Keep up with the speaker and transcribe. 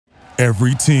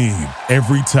Every team,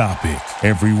 every topic,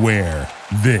 everywhere.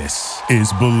 This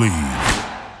is Believe.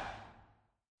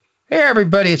 Hey,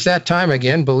 everybody, it's that time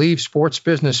again. Believe Sports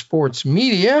Business, Sports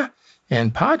Media,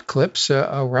 and pod clips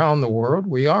around the world.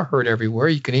 We are heard everywhere.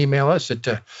 You can email us at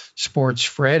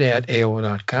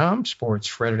sportsfred@aol.com,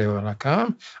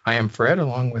 sportsfred@aol.com. I am Fred,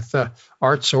 along with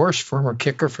Art Source, former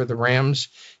kicker for the Rams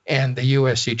and the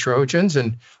USC Trojans.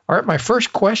 And Art, my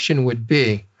first question would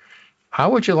be,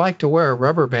 how would you like to wear a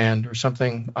rubber band or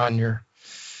something on your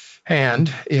hand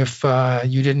if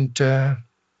you didn't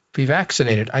be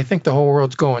vaccinated? I think the whole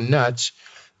world's going nuts.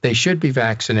 They should be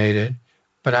vaccinated,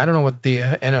 but I don't know what the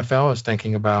NFL is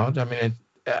thinking about. I mean,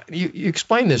 you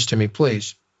explain this to me,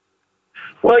 please.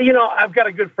 Well, I've got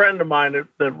a good friend of mine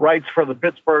that writes for the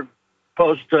Pittsburgh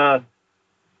Post,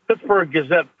 Pittsburgh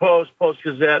Gazette Post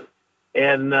Gazette,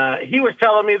 and he was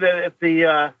telling me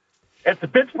that at the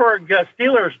Pittsburgh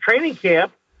Steelers training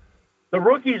camp, the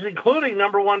rookies, including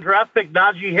number 1 draft pick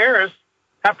Najee Harris,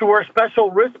 have to wear special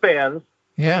wristbands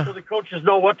so the coaches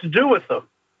know what to do with them.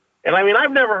 And I mean,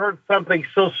 I've never heard something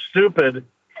so stupid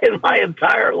in my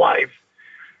entire life.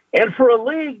 And for a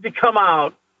league to come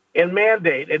out and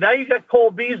mandate, and now you got Cole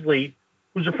Beasley,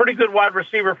 who's a pretty good wide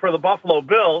receiver for the Buffalo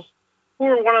Bills, who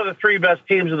are one of the 3 best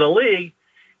teams in the league.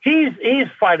 He's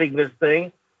fighting this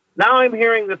thing. Now I'm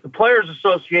hearing that the Players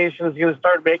Association is going to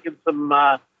start making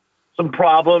some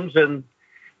problems. And,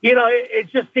 it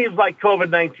just seems like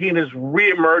COVID-19 is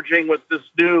reemerging with this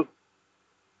new,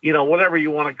 whatever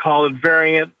you want to call it,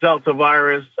 variant, Delta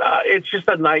virus. It's just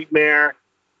a nightmare,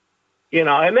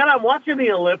 And then I'm watching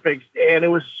the Olympics, and it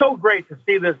was so great to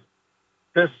see this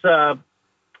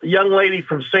young lady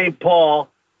from St. Paul,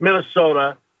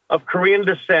 Minnesota, of Korean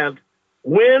descent,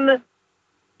 win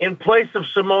in place of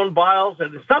Simone Biles.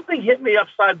 And something hit me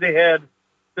upside the head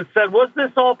that said, was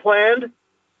this all planned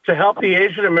to help the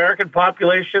Asian American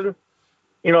population,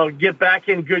 get back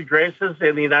in good graces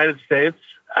in the United States?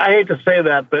 I hate to say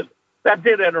that, but that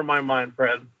did enter my mind,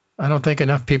 Fred. I don't think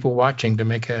enough people watching to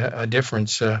make a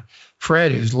difference.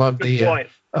 Fred, who's loved the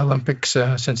Olympics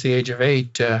since the age of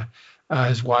 8,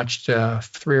 has watched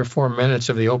 3 or 4 minutes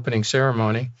of the opening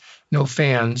ceremony. No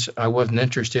fans. I wasn't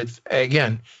interested.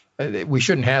 Again, we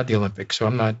shouldn't have the Olympics, so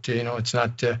I'm not, it's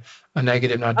not a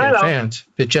negative not to have fans.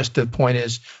 But just the point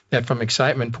is that from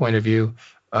excitement point of view,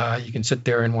 you can sit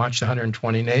there and watch the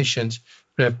 120 nations,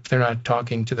 but if they're not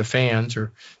talking to the fans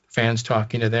or fans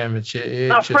talking to them, it's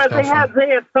now, just Fred, no fun. They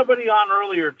had somebody on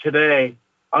earlier today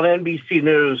on NBC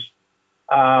News,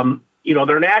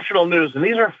 their national news, and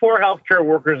these are 4 healthcare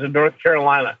workers in North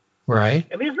Carolina. Right.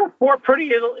 And these are 4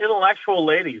 pretty intellectual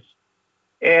ladies.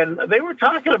 And they were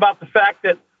talking about the fact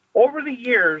that over the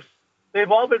years,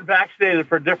 they've all been vaccinated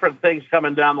for different things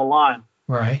coming down the line.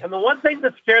 Right. And the one thing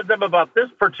that scared them about this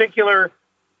particular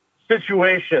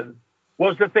situation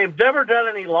was that they've never done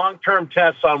any long-term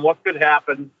tests on what could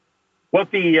happen,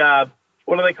 what the,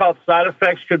 what do they call it, side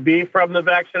effects could be from the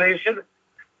vaccination.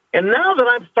 And now that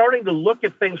I'm starting to look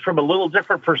at things from a little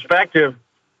different perspective,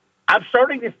 I'm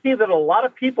starting to see that a lot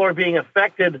of people are being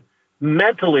affected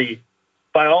mentally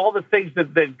by all the things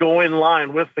that go in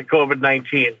line with the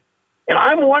COVID-19. And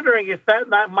I'm wondering if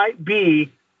that might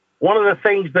be one of the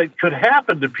things that could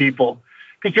happen to people,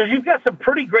 because you've got some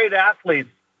pretty great athletes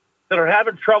that are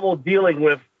having trouble dealing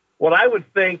with what I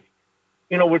would think,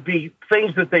 would be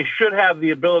things that they should have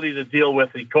the ability to deal with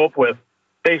and cope with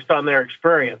based on their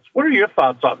experience. What are your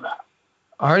thoughts on that?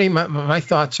 Artie, my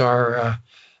thoughts are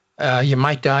you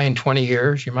might die in 20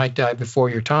 years. You might die before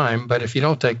your time. But if you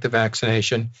don't take the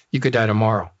vaccination, you could die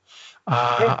tomorrow.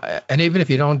 And even if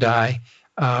you don't die,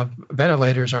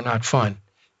 ventilators are not fun.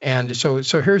 And so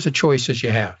here's the choices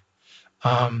you have.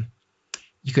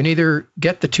 You can either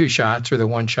get the 2 shots or the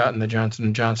 1 shot in the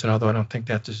Johnson & Johnson, although I don't think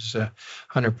that is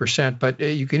 100%. But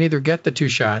you can either get the 2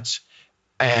 shots,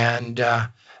 and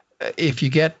if you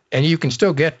get, and you can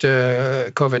still get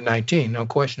COVID-19, no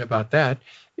question about that.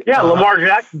 Yeah, Lamar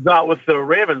Jackson's out with the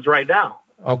Ravens right now.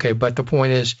 Okay, but the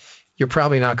point is, you're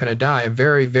probably not going to die. A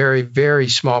very, very, very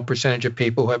small percentage of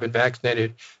people who have been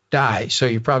vaccinated die. So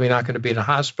you're probably not going to be in a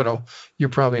hospital. You're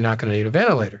probably not going to need a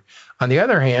ventilator. On the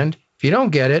other hand, if you don't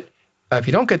get it, if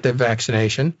you don't get the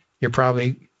vaccination, you're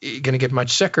probably going to get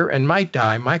much sicker and might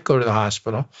die, might go to the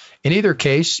hospital. In either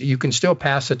case, you can still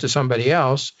pass it to somebody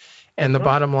else. And the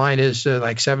bottom line is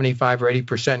like 75 or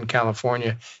 80% in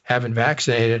California haven't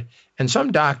vaccinated. And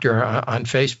some doctor on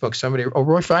Facebook,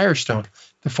 Roy Firestone,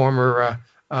 the former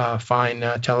fine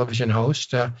television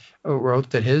host, wrote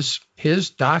that his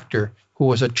doctor, who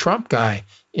was a Trump guy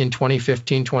in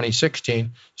 2015,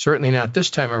 2016, certainly not this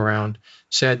time around,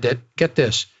 said that, get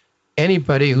this,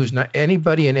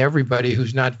 anybody and everybody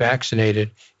who's not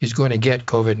vaccinated is going to get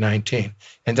COVID-19.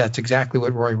 And that's exactly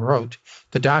what Roy wrote.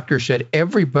 The doctor said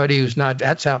everybody who's not,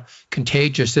 that's how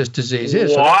contagious this disease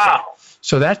is. Wow.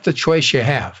 So that's the choice you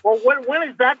have. Well, when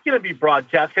is that going to be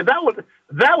broadcast? Because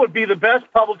that would be the best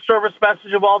public service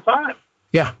message of all time.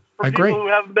 Yeah, for I agree. People who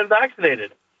haven't been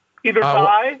vaccinated. Either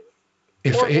die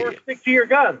or stick to your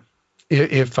guns.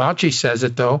 If Fauci says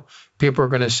it, though, people are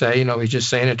going to say, he's just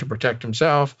saying it to protect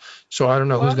himself. So I don't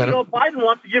know who's going to. Biden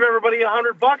wants to give everybody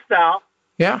 $100 now.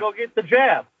 Yeah. To go get the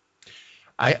jab.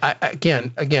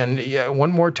 Again,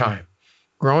 one more time.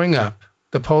 Growing up,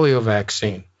 the polio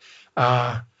vaccine,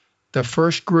 the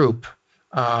first group,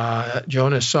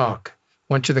 Jonas Salk,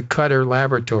 went to the Qatar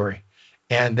laboratory,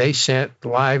 and they sent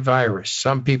live virus.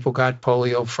 Some people got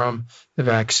polio from the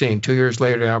vaccine. 2 years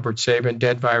later, Albert Sabin,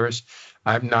 dead virus.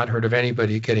 I've not heard of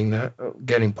anybody getting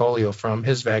polio from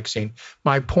his vaccine.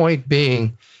 My point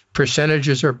being,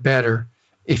 percentages are better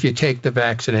if you take the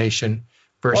vaccination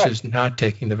versus not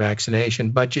taking the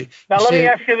vaccination. But let me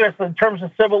ask you this: in terms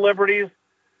of civil liberties,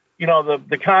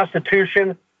 the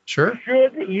Constitution. Sure.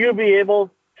 Should you be able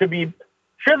to be?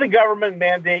 Should the government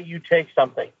mandate you take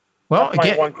something? Well, that's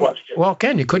my one question. Well,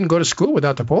 Ken, you couldn't go to school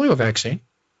without the polio vaccine.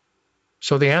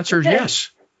 So the answer is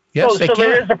yes. Yes, they can. So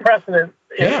there is a precedent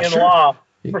in law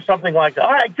for something like that.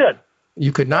 All right, good.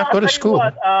 You could not go to school.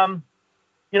 What,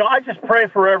 I just pray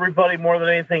for everybody more than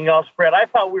anything else, Fred. I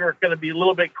thought we were going to be a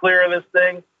little bit clear of this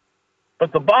thing,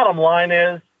 but the bottom line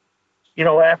is,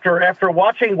 after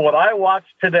watching what I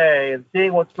watched today and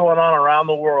seeing what's going on around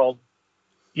the world,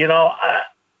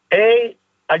 I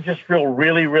just feel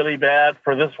really, really bad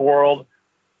for this world,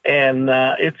 and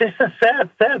it's just a sad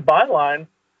byline.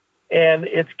 And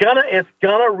it's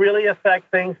gonna really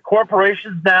affect things.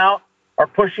 Corporations now are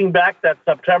pushing back that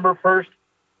September 1st.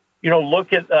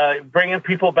 Look at bringing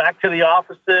people back to the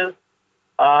offices.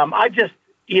 I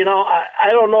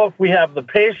don't know if we have the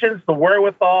patience, the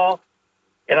wherewithal,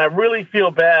 and I really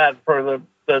feel bad for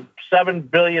the 7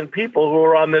 billion people who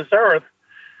are on this earth,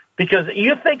 because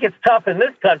you think it's tough in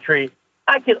this country.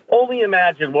 I can only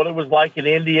imagine what it was like in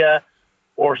India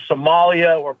or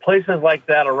Somalia or places like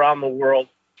that around the world.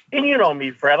 And you know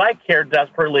me, Fred, I care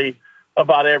desperately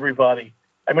about everybody.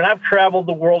 I mean, I've traveled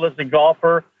the world as a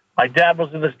golfer. My dad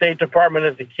was in the State Department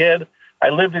as a kid.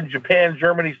 I lived in Japan,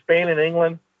 Germany, Spain, and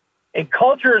England. And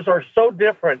cultures are so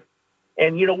different.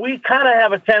 And, we kind of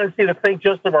have a tendency to think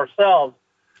just of ourselves.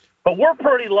 But we're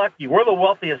pretty lucky. We're the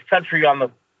wealthiest country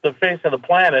on the face of the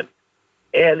planet.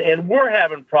 And we're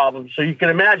having problems. So you can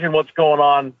imagine what's going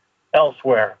on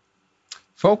elsewhere.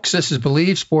 Folks, this is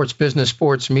Believe Sports Business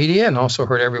Sports Media, and also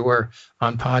heard everywhere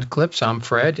on Pod Clips. I'm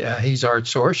Fred. He's Art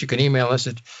Source. You can email us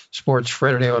at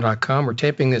sportsfred@AOL.com. We're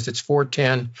taping this. It's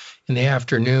 4:10 in the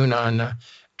afternoon on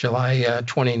July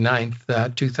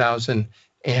 29th,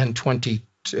 2020.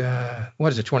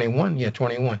 What is it, 21? Yeah,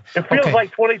 21. It feels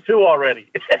like 22 already.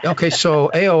 Okay, so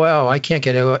AOL, I can't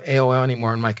get AOL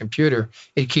anymore on my computer.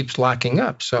 It keeps locking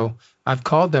up. So I've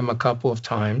called them a couple of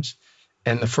times.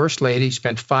 And the first lady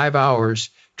spent 5 hours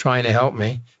trying to help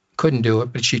me. Couldn't do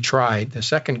it, but she tried. The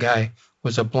second guy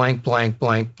was a blank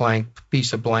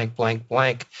piece of blank.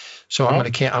 So I'm going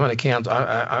to cancel.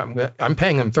 I'm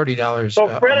paying him $30.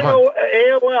 So Fred,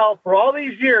 AOL, for all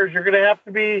these years, you're going to have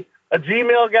to be a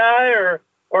Gmail guy or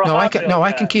a Hotmail guy.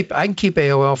 I can keep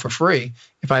AOL for free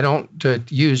if I don't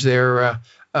use their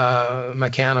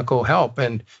mechanical help.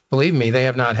 And believe me, they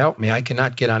have not helped me. I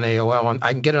cannot get on AOL.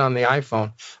 I can get it on the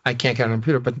iPhone. I can't get on a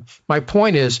computer. But my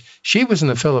point is, she was in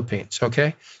the Philippines,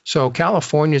 okay? So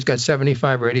California's got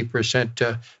 75 or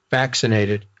 80%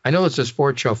 vaccinated. I know it's a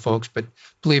sports show, folks, but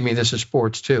believe me, this is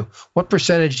sports too. What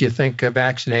percentage do you think are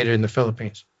vaccinated in the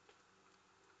Philippines?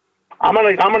 I'm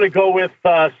gonna go with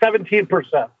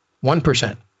 17%.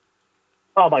 1%.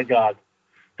 Oh my God.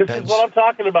 This is what I'm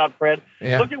talking about, Fred.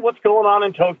 Yeah. Look at what's going on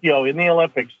in Tokyo in the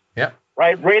Olympics. Yeah.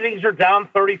 Right? Ratings are down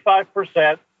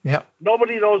 35%. Yeah.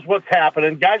 Nobody knows what's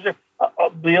happening. Guys are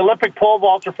the Olympic pole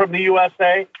vaulter from the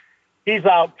USA. He's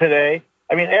out today.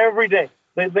 I mean, every day.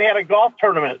 They had a golf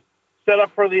tournament set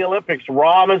up for the Olympics.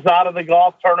 Rahm is out of the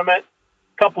golf tournament.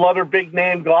 A couple other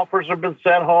big-name golfers have been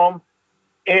sent home.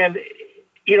 And,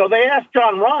 they asked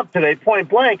John Rahm today, point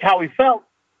blank, how he felt.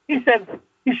 He said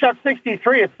he shot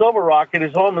 63 at Silver Rock at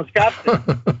his home in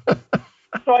Scottsdale.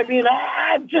 So, I mean,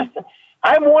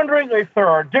 I'm wondering if there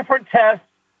are different tests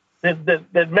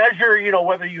that measure,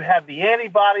 whether you have the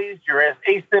antibodies, you're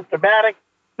asymptomatic.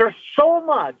 There's so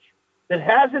much that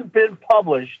hasn't been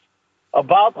published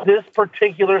about this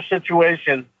particular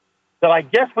situation that I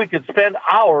guess we could spend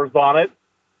hours on it.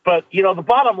 But, the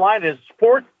bottom line is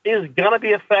sports is going to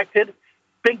be affected.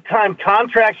 big-time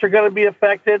contracts are going to be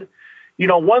affected.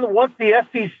 Once the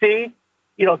SEC,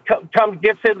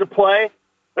 gets into play,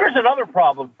 there's another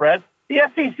problem, Fred. The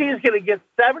SEC is going to get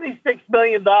 $76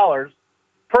 million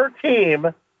per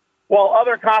team, while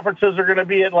other conferences are going to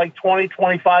be at like $20,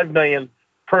 $25 million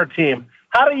per team.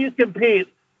 How do you compete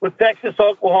with Texas,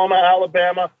 Oklahoma,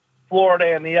 Alabama,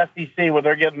 Florida, and the SEC when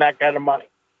they're getting that kind of money?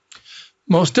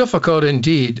 Most difficult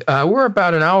indeed. We're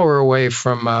about an hour away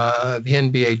from the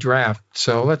NBA draft,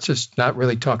 so let's just not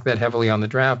really talk that heavily on the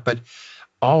draft. But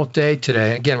all day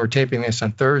today, again, we're taping this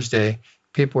on Thursday,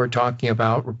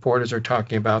 reporters are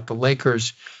talking about the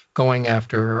Lakers going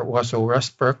after Russell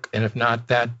Westbrook, and if not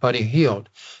that, Buddy Hield.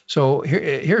 So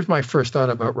here's my first thought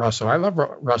about Russell. I love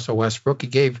Russell Westbrook. He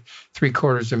gave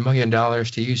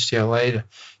 $750,000 to UCLA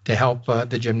to help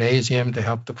the gymnasium, to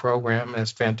help the program.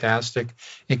 That's fantastic,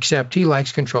 except he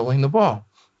likes controlling the ball.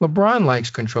 LeBron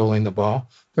likes controlling the ball.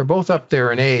 They're both up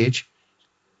there in age.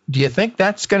 Do you think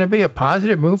that's going to be a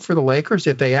positive move for the Lakers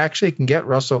if they actually can get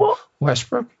Russell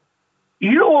Westbrook?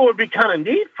 You know what would be kind of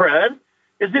neat, Fred,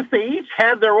 is if they each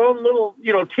had their own little,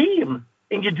 team,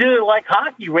 and you did it like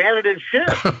hockey, ran it in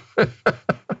shifts.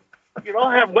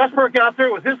 Have Westbrook out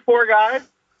there with his 4 guys,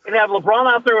 and have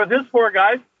LeBron out there with his 4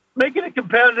 guys, make it a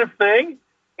competitive thing,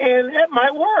 and it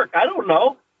might work. I don't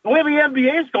know. The way the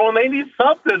NBA is going, they need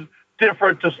something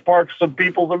different to spark some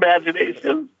people's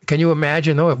imagination. Can you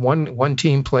imagine, though, if one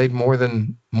team played more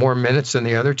minutes than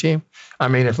the other team? I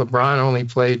mean, if LeBron only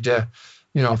played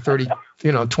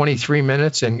 23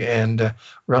 minutes and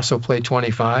Russell played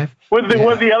 25. Would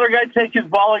the other guy take his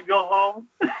ball and go home?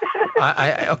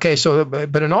 Okay, so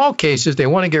but in all cases, they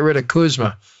want to get rid of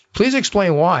Kuzma. Please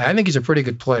explain why. I think he's a pretty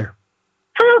good player.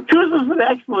 Kuzma's an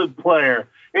excellent player.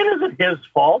 It isn't his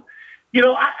fault.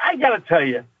 I got to tell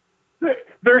you,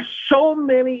 there's so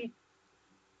many.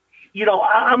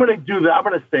 I'm going to do that. I'm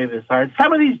going to say this. All right,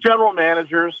 some of these general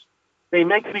managers, they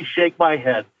make me shake my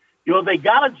head. They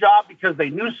got a job because they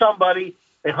knew somebody.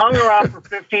 They hung around for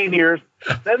 15 years.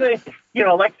 Then they,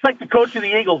 like the coach of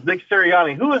the Eagles, Nick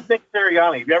Sirianni. Who is Nick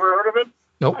Sirianni? Have you ever heard of him?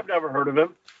 Nope. I've never heard of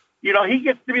him. He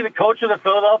gets to be the coach of the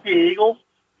Philadelphia Eagles,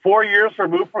 4 years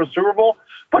removed from a Super Bowl.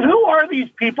 But who are these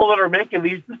people that are making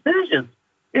these decisions?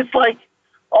 It's like,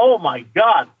 oh, my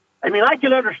God. I mean, I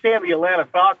can understand the Atlanta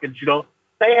Falcons.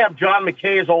 They have John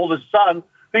McKay's oldest son,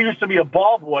 who used to be a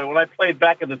ball boy when I played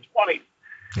back in the 20s.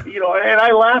 And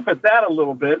I laugh at that a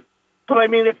little bit. But, I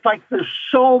mean, it's like there's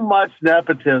so much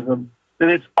nepotism that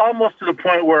it's almost to the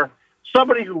point where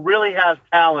somebody who really has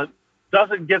talent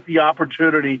doesn't get the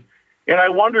opportunity. And I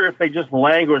wonder if they just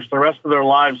languish the rest of their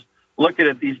lives looking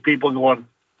at these people going,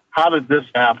 how did this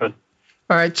happen?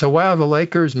 All right, so while the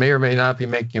Lakers may or may not be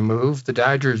making a move, the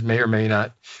Dodgers may or may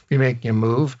not be making a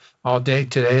move. All day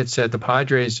today it said the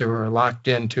Padres were locked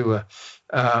into a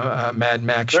Mad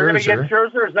Max Scherzer. They're going to get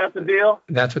Scherzer? Is that the deal?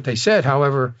 That's what they said.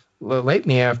 However, late in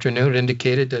the afternoon, it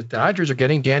indicated that the Dodgers are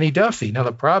getting Danny Duffy. Now,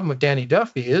 the problem with Danny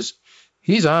Duffy is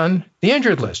he's on the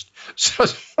injured list. So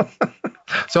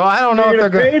I don't know if they're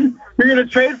going. You're going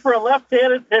to trade for a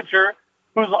left-handed pitcher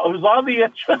who's on the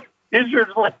injured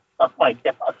list. Oh my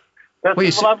God, that's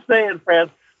what I'm saying, Fred.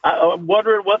 I'm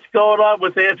wondering what's going on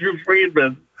with Andrew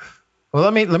Friedman. Well,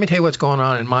 let me tell you what's going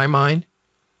on in my mind.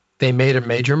 They made a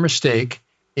major mistake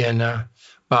in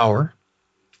Bauer.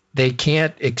 They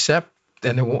can't accept,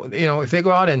 and if they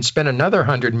go out and spend another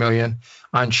 $100 million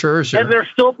on Scherzer, and they're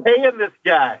still paying this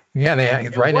guy. Yeah,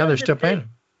 now they're still paying him.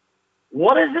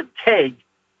 What does it take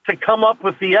to come up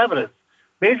with the evidence?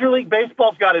 Major League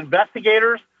Baseball's got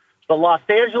investigators, the Los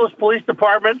Angeles Police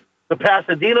Department, the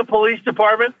Pasadena Police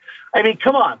Department. I mean,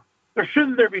 come on.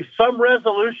 Shouldn't there be some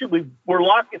resolution? We're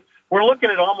looking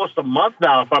at almost a month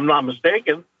now, if I'm not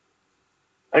mistaken.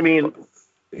 I mean,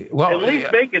 at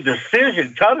least make a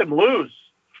decision. Cut him loose.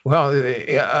 Well,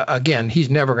 again, he's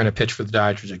never going to pitch for the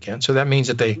Dodgers again. So that means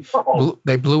that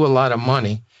they blew a lot of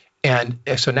money. And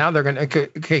so now they're going to,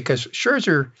 because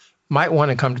Scherzer might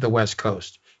want to come to the West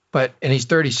Coast, and he's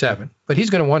 37, but he's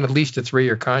going to want at least a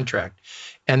 3-year contract.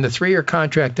 And the 3-year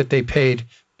contract that they paid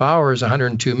Bauer is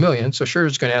 $102 million. So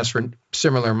Scherzer's going to ask for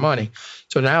similar money.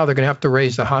 So now they're going to have to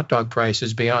raise the hot dog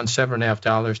prices beyond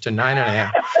 $7.50 to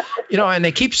 $9.50. And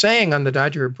they keep saying on the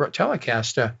Dodger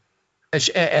telecast,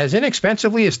 as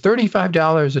inexpensively as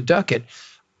 $35 a ducat.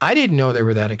 I didn't know they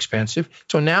were that expensive.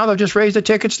 So now they'll just raise the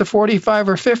tickets to $45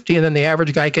 or $50, and then the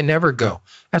average guy can never go.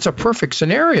 That's a perfect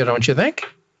scenario, don't you think?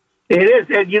 It is.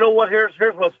 And you know what? Here's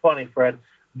what's funny, Fred.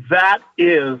 That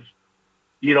is,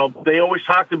 they always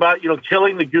talked about,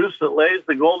 killing the goose that lays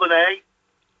the golden egg.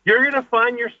 You're going to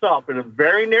find yourself in a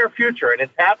very near future, and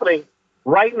it's happening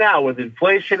right now with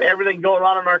inflation, everything going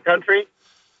on in our country.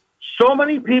 So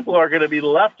many people are going to be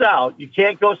left out. You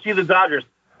can't go see the Dodgers.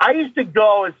 I used to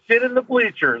go and sit in the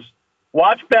bleachers,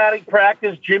 watch batting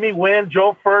practice, Jimmy Wynn,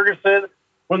 Joe Ferguson.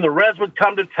 When the Reds would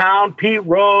come to town, Pete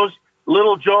Rose,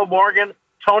 Little Joe Morgan,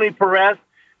 Tony Perez.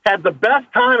 Had the best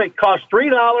time. It cost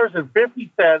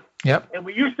 $3.50. Yep. And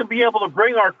we used to be able to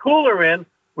bring our cooler in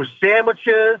with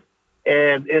sandwiches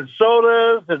and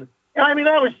sodas. And I mean,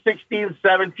 I was 16,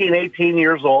 17, 18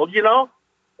 years old, you know.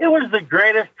 It was the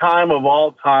greatest time of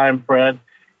all time, Fred.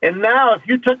 And now if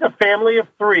you took a family of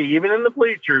three, even in the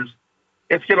bleachers,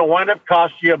 it's going to wind up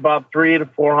costing you about $300 to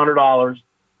 $400,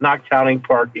 not counting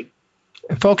parking.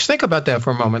 And folks, think about that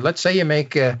for a moment. Let's say you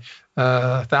make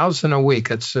 $1,000 a week.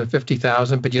 That's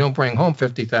 $50,000, but you don't bring home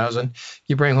 $50,000.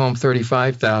 You bring home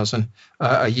 $35,000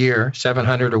 a year,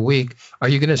 $700 a week. Are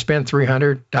you going to spend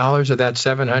 $300 of that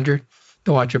 $700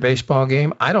 to watch a baseball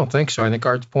game? I don't think so. I think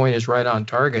Art's point is right on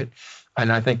target,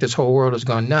 and I think this whole world has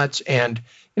gone nuts. And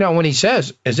you know, when he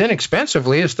says as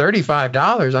inexpensively as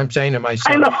 $35, I'm saying to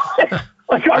myself, I know.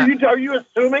 Like, are you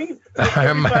assuming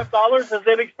 $35 is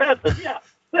inexpensive? Yeah.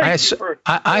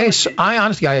 I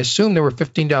honestly assume there were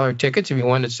 $15 tickets if you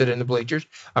wanted to sit in the bleachers.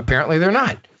 Apparently they're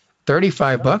not.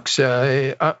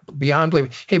 $35 beyond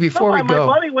belief. Hey, before we go,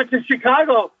 my buddy went to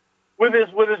Chicago with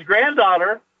his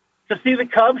granddaughter to see the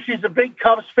Cubs. She's a big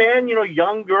Cubs fan, you know,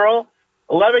 young girl,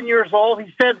 11 years old.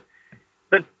 He said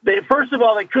that first of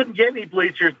all they couldn't get any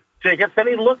bleacher tickets. Then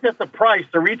he looked at the price.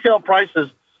 The retail prices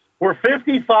were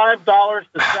 $55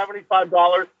 to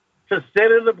 $75 to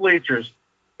sit in the bleachers.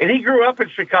 And he grew up in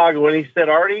Chicago, and he said,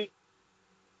 Artie,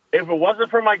 if it wasn't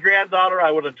for my granddaughter,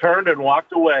 I would have turned and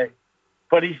walked away.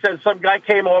 But he said some guy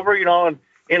came over, you know,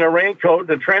 in a raincoat and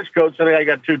a trench coat, said, I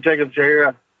got 2 tickets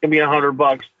here. Give me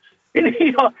 $100. And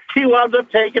he wound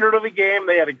up taking her to the game.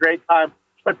 They had a great time.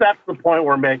 But that's the point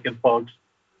we're making, folks.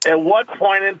 At what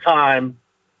point in time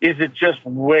is it just,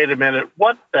 wait a minute,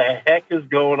 what the heck is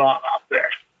going on out there?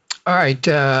 All right,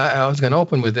 I was going to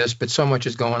open with this, but so much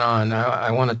is going on.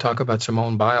 I want to talk about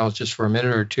Simone Biles just for a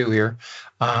minute or two here.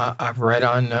 I've read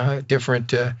on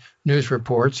different news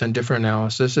reports and different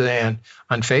analysis, and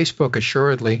on Facebook,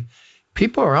 assuredly,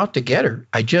 people are out to get her.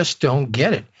 I just don't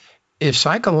get it. If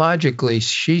psychologically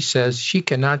she says she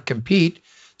cannot compete,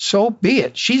 so be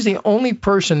it. She's the only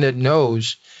person that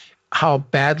knows how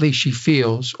badly she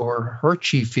feels or hurt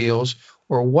she feels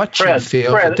or what she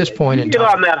feels at this point in time. You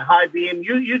get on that high beam.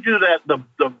 You do that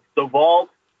the vault.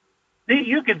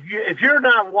 You could, if you're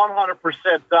not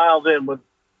 100% dialed in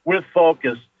with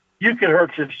focus, you could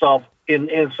hurt yourself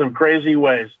in some crazy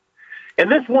ways.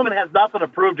 And this woman has nothing to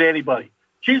prove to anybody.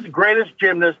 She's the greatest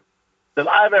gymnast that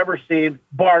I've ever seen,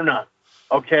 bar none.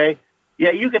 Okay,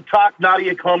 yeah, you can talk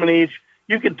Nadia Comaneci.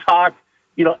 You can talk,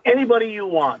 you know, anybody you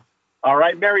want. All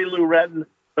right, Mary Lou Retton.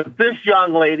 But this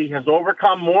young lady has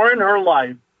overcome more in her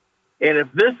life. And if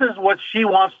this is what she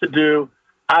wants to do,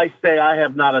 I say I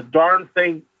have not a darn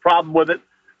problem with it.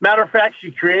 Matter of fact,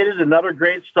 she created another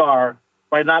great star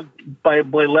by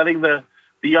letting the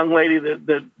young lady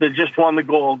that just won the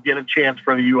gold get a chance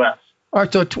for the U.S. All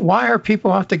right, so why are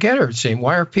people out to get her, it seems?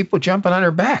 Why are people jumping on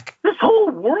her back? This whole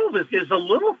world is a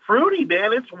little fruity,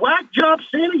 man. It's whack job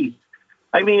city.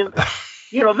 I mean...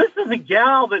 You know, this is a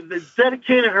gal that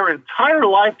dedicated her entire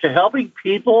life to helping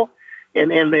people and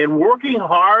working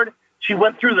hard. She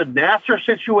went through the Nassar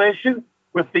situation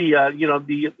with the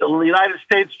United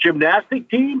States gymnastic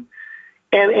team,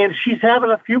 and she's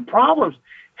having a few problems.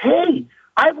 Hey,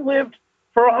 I've lived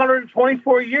for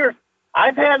 124 years.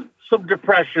 I've had some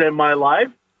depression in my life.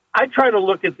 I try to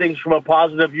look at things from a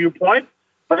positive viewpoint,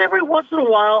 but every once in a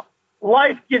while,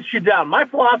 life gets you down. My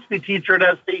philosophy teacher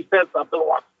at SC said something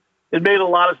once. It made a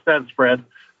lot of sense, Fred.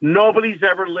 Nobody's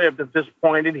ever lived at this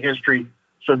point in history.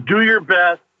 So do your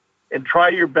best and try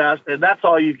your best, and that's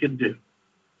all you can do.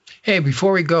 Hey,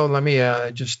 before we go, let me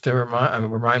just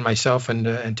remind myself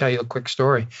and tell you a quick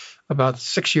story. About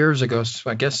 6 years ago,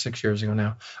 I guess 6 years ago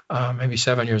now, maybe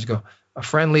 7 years ago, a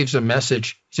friend leaves a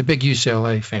message. He's a big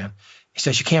UCLA fan. He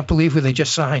says, you can't believe who they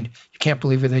just signed. You can't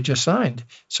believe who they just signed.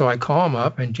 So I call him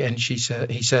up, and he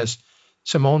says,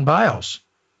 Simone Biles.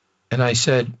 And I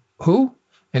said, who?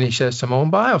 And he says,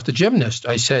 Simone Biles, the gymnast.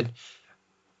 I said,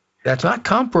 that's not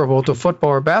comparable to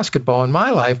football or basketball in my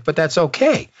life, but that's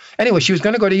okay. Anyway, she was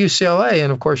going to go to UCLA,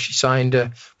 and of course she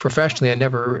signed professionally. I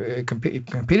never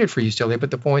competed for UCLA,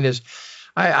 but the point is,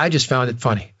 I just found it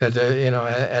funny that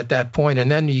at that point,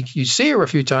 and then you see her a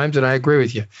few times, and I agree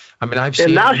with you. I mean, I've seen.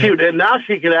 And now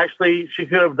she could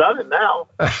have done it now.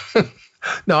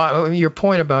 No, I mean, your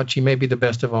point about she may be the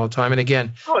best of all time, and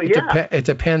again, it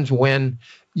depends when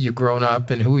you've grown up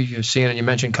and who you've seen, and you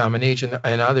mentioned Comaneci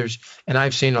and others, and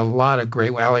I've seen a lot of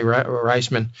great Allie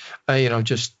Reisman,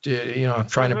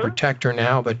 trying to protect her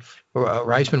now, but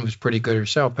Reisman was pretty good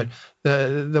herself. But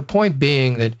the point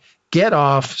being that get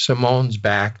off Simone's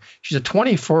back. She's a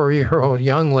 24-year-old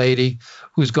young lady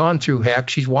who's gone through heck.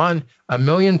 She's won a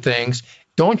million things.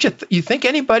 Don't you think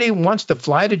anybody wants to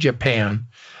fly to Japan,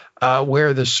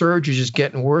 where the surge is just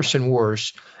getting worse and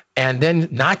worse, and then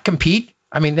not compete?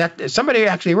 I mean, that somebody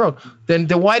actually wrote. Then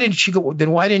why didn't she go?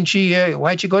 Then why'd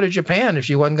she go to Japan if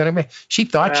she wasn't going to? She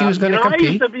thought she was going to compete.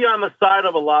 I used to be on the side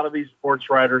of a lot of these sports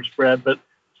writers, Fred, but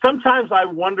sometimes I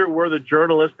wonder where the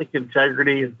journalistic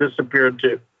integrity has disappeared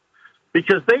to,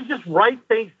 because they just write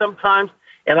things sometimes.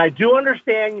 And I do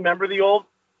understand. Remember the old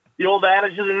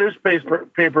adage of the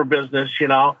newspaper business.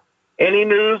 Any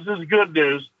news is good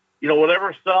news.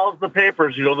 Whatever sells the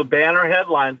papers. The banner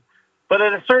headlines. But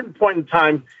at a certain point in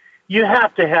time, you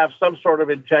have to have some sort of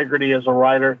integrity as a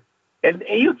writer. And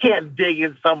you can't dig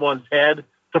in someone's head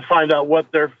to find out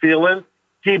what they're feeling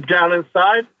deep down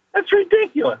inside. That's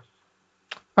ridiculous.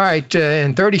 All right.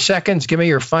 In 30 seconds, give me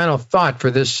your final thought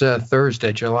for this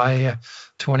Thursday, July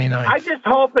 29th. I just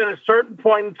hope at a certain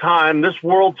point in time, this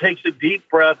world takes a deep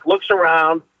breath, looks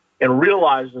around, and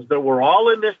realizes that we're all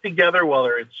in this together,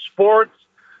 whether it's sports,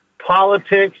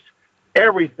 politics,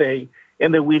 everything,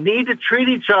 and that we need to treat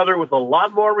each other with a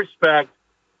lot more respect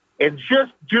and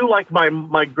just do like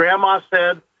my grandma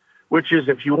said, which is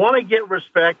if you want to get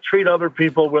respect, treat other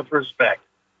people with respect.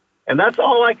 And that's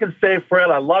all I can say,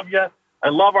 Fred. I love you. I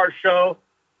love our show.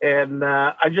 And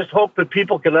I just hope that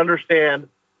people can understand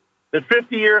that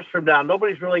 50 years from now,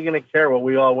 nobody's really going to care what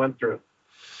we all went through.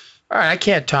 All right, I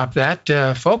can't top that.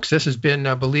 Folks, this has been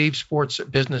Believe Sports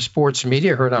Business Sports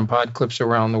Media, heard on pod clips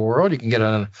around the world. You can get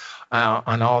it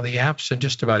on all the apps and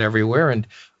just about everywhere. And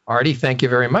Artie, thank you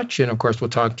very much. And, of course, we'll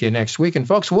talk to you next week. And,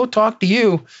 folks, we'll talk to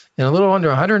you in a little under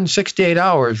 168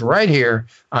 hours right here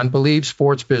on Believe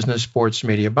Sports Business Sports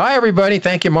Media. Bye, everybody.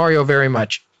 Thank you, Mario, very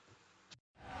much.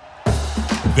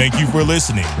 Thank you for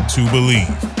listening to Believe.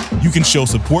 You can show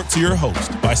support to your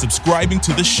host by subscribing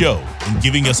to the show and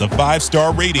giving us a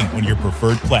 5-star rating on your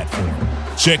preferred platform.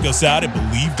 Check us out at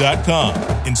Believe.com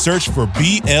and search for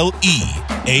BLEAV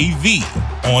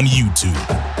on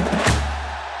YouTube.